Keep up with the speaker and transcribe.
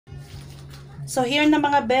So here na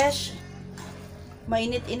mga besh,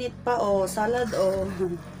 mainit-init pa oh, salad oh.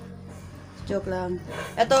 Joke lang.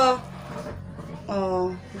 Ito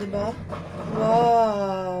oh, 'di ba?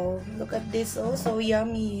 Wow, look at this oh, so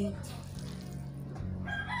yummy.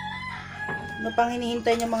 Ano pang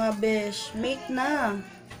hinihintay niyo mga besh? Make na.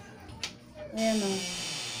 Ayan oh.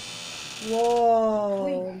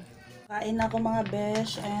 Wow. Kain na ako mga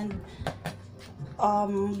besh and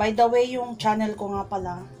by the way, yung channel ko nga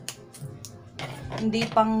pala, hindi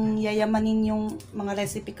pang yayamanin yung mga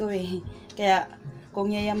recipe ko eh. Kaya,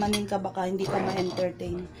 kung yayamanin ka baka hindi ka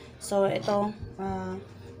ma-entertain. So, ito,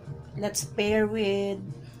 let's pair with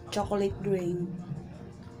chocolate drink.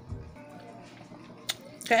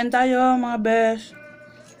 Kain tayo mga besh.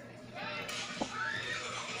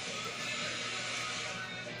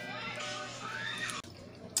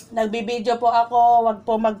 Nagbibideo po ako, wag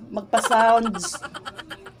po magpa-sounds.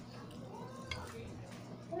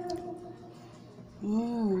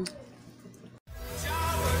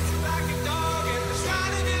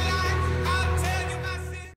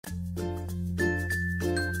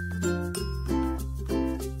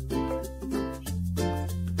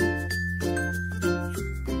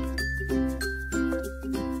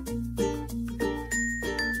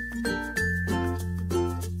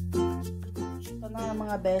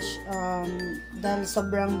 Mga besh, dahil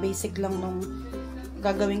sobrang basic lang nung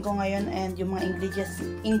gagawin ko ngayon and yung mga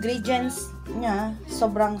ingredients niya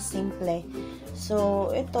sobrang simple. So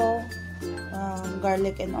ito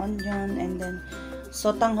garlic and onion and then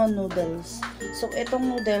Sotanghon noodles. So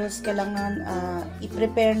itong noodles kailangan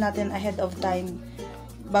i-prepare natin ahead of time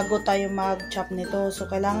bago tayo mag-chop nito. So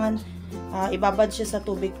kailangan ibabad siya sa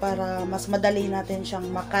tubig para mas madali natin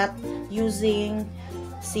siyang makat using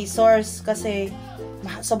scissors kasi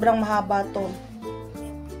sobrang mahaba to.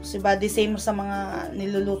 Diba, the same sa mga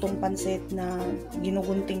nilulutong pansit na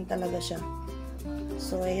ginugunting talaga siya.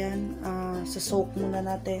 So, ayan, soak muna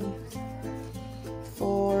natin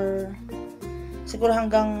for siguro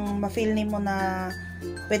hanggang ma-feel ni mo na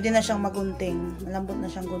pwede na siyang magunting. Malambot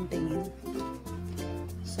na siyang guntingin.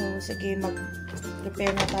 So, sige,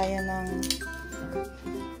 mag-prepare na tayo ng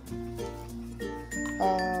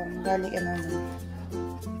garlic and onion.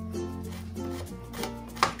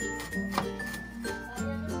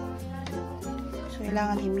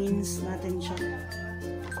 Kailangan i-mince natin siya.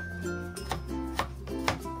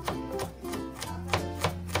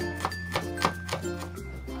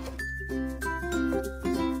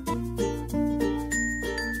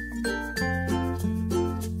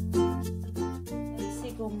 Let's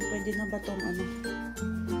see kung pwede na ba itong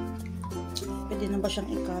pwede na ba siyang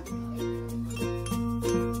i-cut.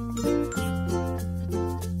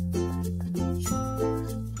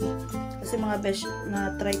 Mga besh,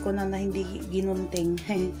 na try ko na hindi ginunting.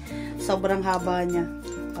 Sobrang haba niya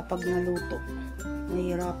kapag naluto.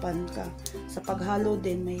 Mahirapan ka. Sa paghalo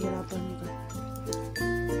din, mahirapan ka.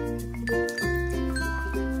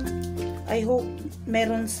 I hope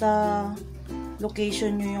meron sa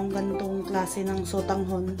location nyo yung gantong klase ng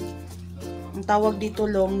sotanghon. Ang tawag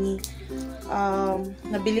dito longi.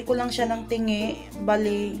 Nabili ko lang siya ng tingi.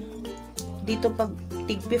 Bali, dito pag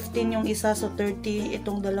tig 15 yung isa, so 30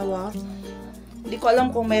 itong dalawa. Hindi ko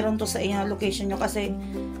alam kung meron to sa inyong location nyo kasi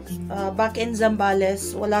back in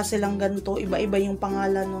Zambales, wala silang ganito. Iba-iba yung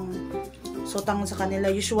pangalan ng sotanghon sa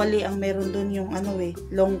kanila. Usually, ang meron dun yung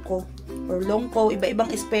longko or longko.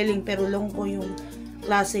 Iba-ibang spelling pero longko yung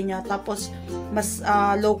klase niya. Tapos, mas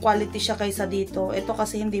low quality siya kaysa dito. Ito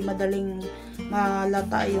kasi hindi madaling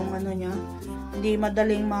malata yung niya. Hindi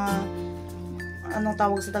madaling anong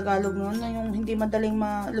tawag sa Tagalog noon? Yung hindi madaling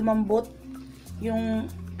lumambot. Yung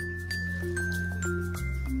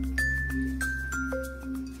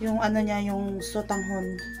niya, yung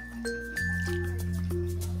sotanghon.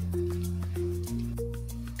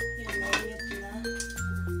 Yan, mainit na.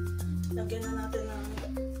 Lagyan na natin ng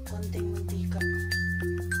konting mantika.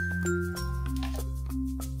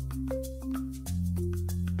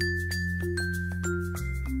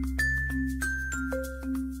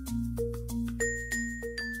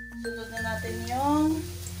 Sunod na natin yung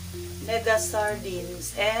mega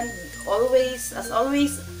sardines. And always, as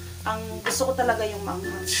always, ang gusto ko talaga yung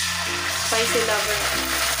manghang. Spicy lover.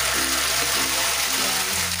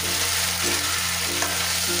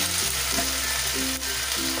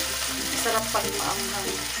 Sarap pag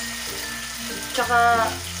maanghang. Tsaka,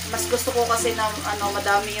 mas gusto ko kasi na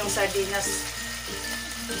madami yung sardinas.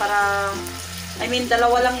 Para,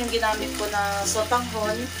 dalawa lang yung ginamit ko na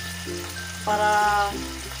sotanghon. Para,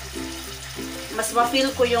 mas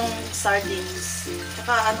ma-feel ko yung sardines.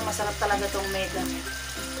 Tsaka, masarap talaga tong mega.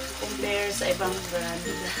 Compare sa ibang brand.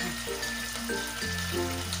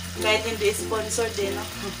 Kahit hindi sponsored din, no?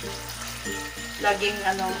 Laging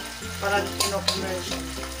ano, parang kino-commercial.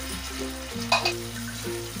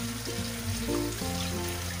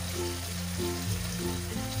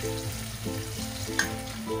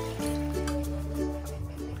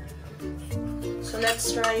 So let's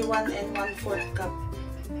try 1 1/4 cup.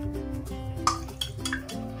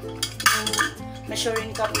 Measuring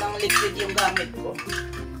cup ng liquid yung gamit ko.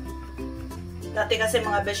 Dati kasi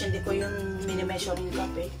mga besh, hindi ko yung mini-measuring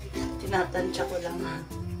cup eh. Tinatansya ko lang.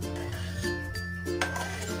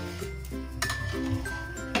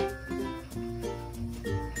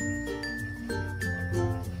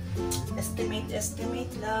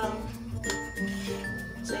 Estimate lang.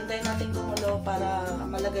 So, hintayin natin kumulo para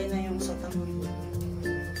malagay na yung sotanghon.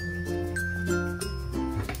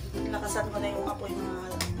 Lakasan ko na yung apoy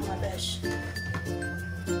mga besh.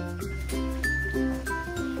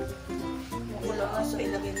 Kumulo na, so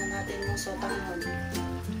ilagay na natin yung sotanghon.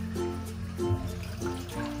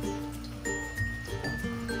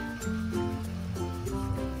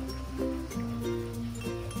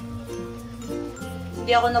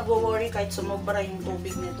 Hindi ako nag-worry kahit sumobra yung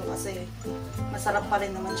tubig nito kasi masarap pa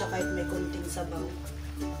rin naman siya kahit may konting sabaw.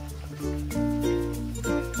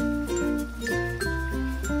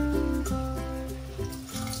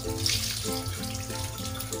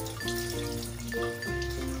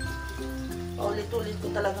 Paulit-ulit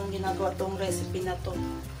ko talagang ginagawa tong recipe na to.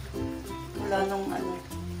 Mula nung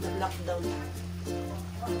nag-lockdown.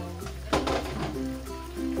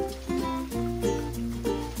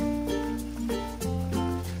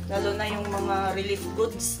 Lalo na yung mga relief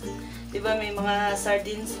goods. Diba may mga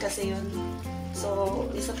sardines kasi yun.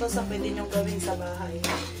 So, isa to sa pwede nyo gawin sa bahay.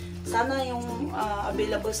 Sana yung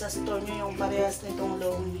available sa store nyo yung parehas nitong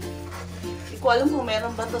longi. Hindi ko alam kung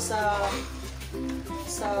meron ba to sa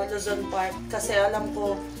Luzon Park. Kasi alam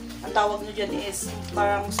ko, ang tawag nyo dyan is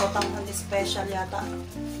parang Sotanghon special yata.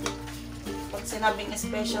 Pag sinabing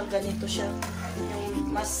special, ganito siya.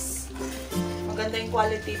 Yung mas maganda yung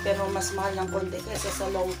quality pero mas mahal ng konti kaysa sa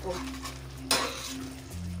long ko.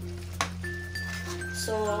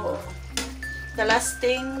 So, the last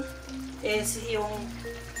thing is yung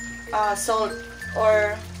salt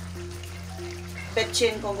or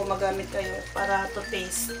betchin kung gumagamit kayo para to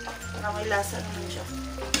taste. Para may lasa naman siya.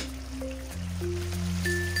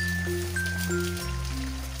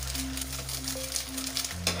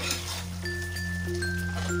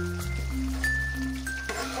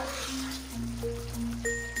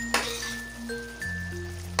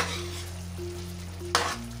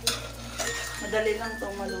 Madali lang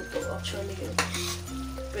itong maluto. Actually,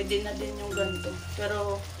 pwede na din yung ganito.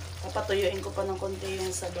 Pero, papatuyuin ko pa ng konti yung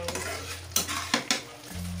sabaw.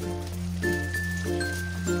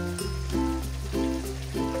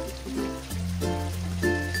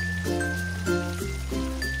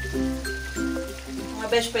 Mga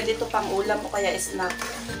besh, pwede ito pang ulam o kaya snack.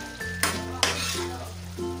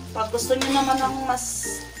 Pag gusto nyo naman ng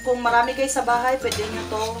kung marami kayo sa bahay, pwede nyo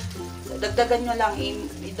to dagdagan nyo lang,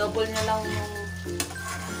 i-double nyo lang yung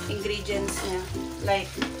ingredients niya.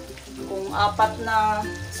 Like, kung 4 na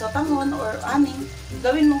sotanghon or 6,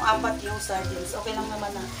 gawin mong 4 yung sardines. Okay lang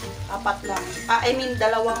naman na 4 lang. I mean,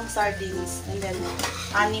 2 sardines. And then,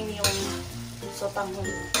 6 yung sotanghon.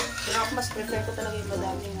 Pero ako mas prefer ko talaga yung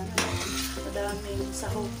madaming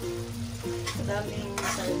sahog. Madaming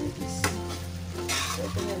sardines. So,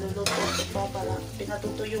 ito niluluto ko pa para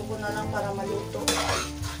pinatutuyo ko na lang para maluto.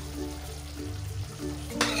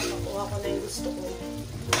 Nakuha ko na yung gusto ko.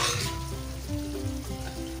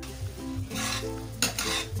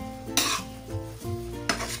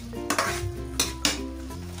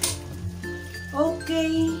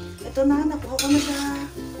 Okay, ito na, nakuha ko na siya.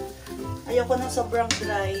 Ayoko na sobrang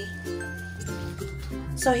dry.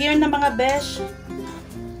 So here na mga besh,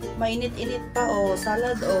 mainit-init pa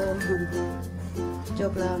salad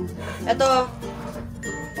joke lang. Ito,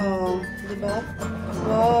 diba?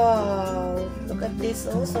 Wow, look at this,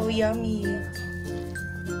 so yummy.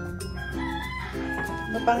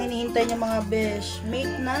 Ano pang hinihintay niyo mga besh?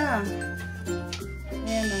 Make na.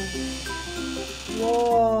 Ayan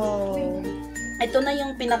wow. Ito na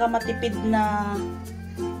yung pinakamatipid na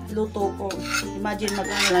luto ko. Imagine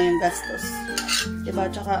magkano lang yung gastos. Diba?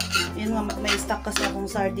 Tsaka, yun nga, may stock kasi akong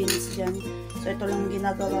sardines dyan. So, ito lang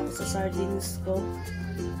ginagawa ko sa sardines ko.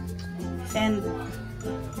 And,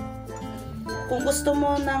 kung gusto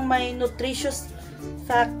mo ng may nutritious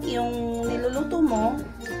fact yung niluluto mo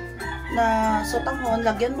na sotanghon,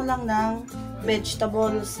 lagyan mo lang ng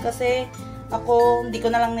vegetables. Kasi, ako, hindi ko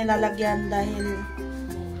na lang nilalagyan dahil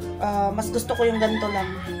mas gusto ko yung ganito lang.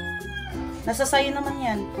 Nasa sayo naman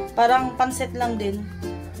yan. Parang pansit lang din.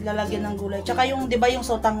 lalagyan ng gulay. Tsaka yung, di ba yung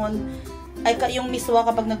sotanghon, ay yung miswa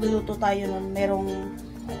kapag nagluluto tayo nun, merong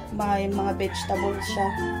mga vegetables siya.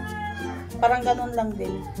 Parang ganun lang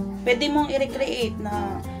din. Pwede mong i-recreate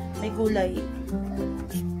na may gulay.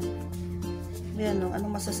 Ayan, no? Ano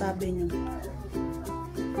masasabi nyo?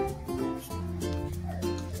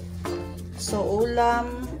 So, ulam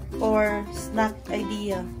or snack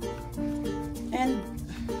idea. And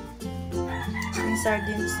yung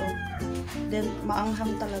sardines, so then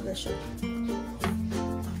maanghang talaga siya.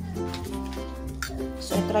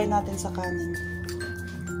 So, i-try natin sa kanin.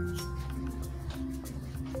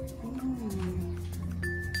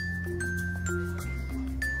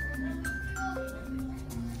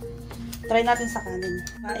 Try natin sa kanin.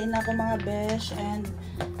 Kain ako mga besh, and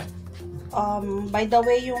by the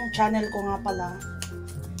way, yung channel ko nga pala,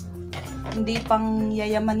 hindi pang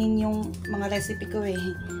yayamanin yung mga recipe ko eh.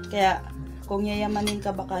 Kaya, kung yayamanin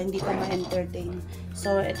ka, baka hindi ka ma-entertain.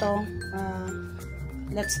 So, ito,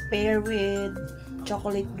 let's pair with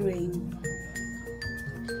chocolate drink.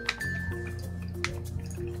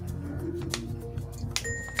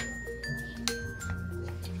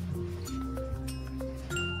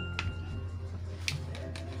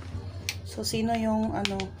 So, sino yung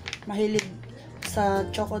mahilig sa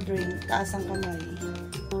choco drink? Taas ang kamay.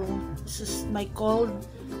 So, this is my cold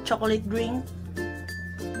chocolate drink.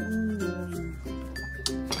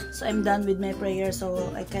 So, I'm done with my prayer, so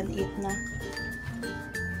I can eat na.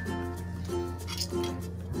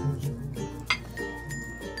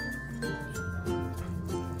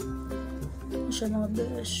 Ano siya mga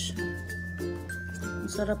besh? Ang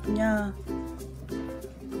sarap niya.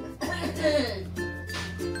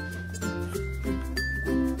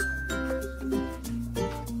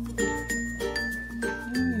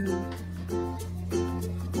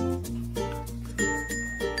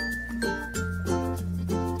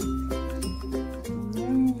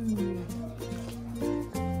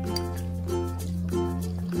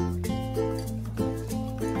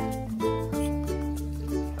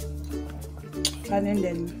 Kanin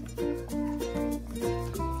din.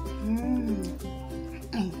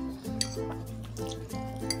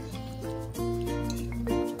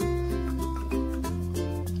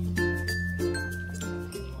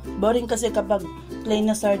 Boring kasi kapag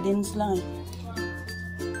plain na sardines lang eh.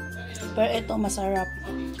 Pero ito masarap.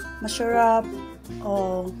 Masarap.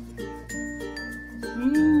 Oh.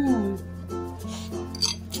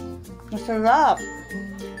 Masarap.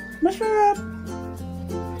 Masarap.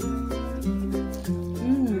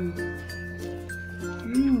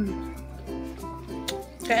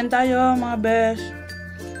 Kain tayo mga besh.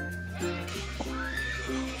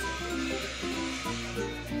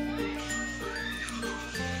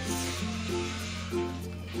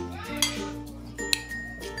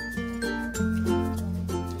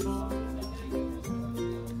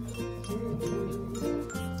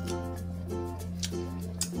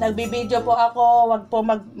 Nagbibideo po ako, wag po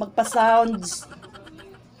magpa-sounds.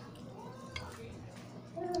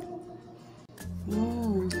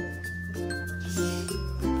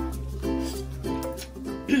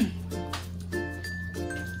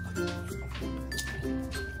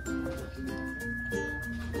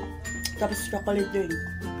 Tapos chocolate drink.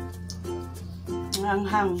 Ang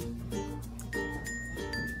hang.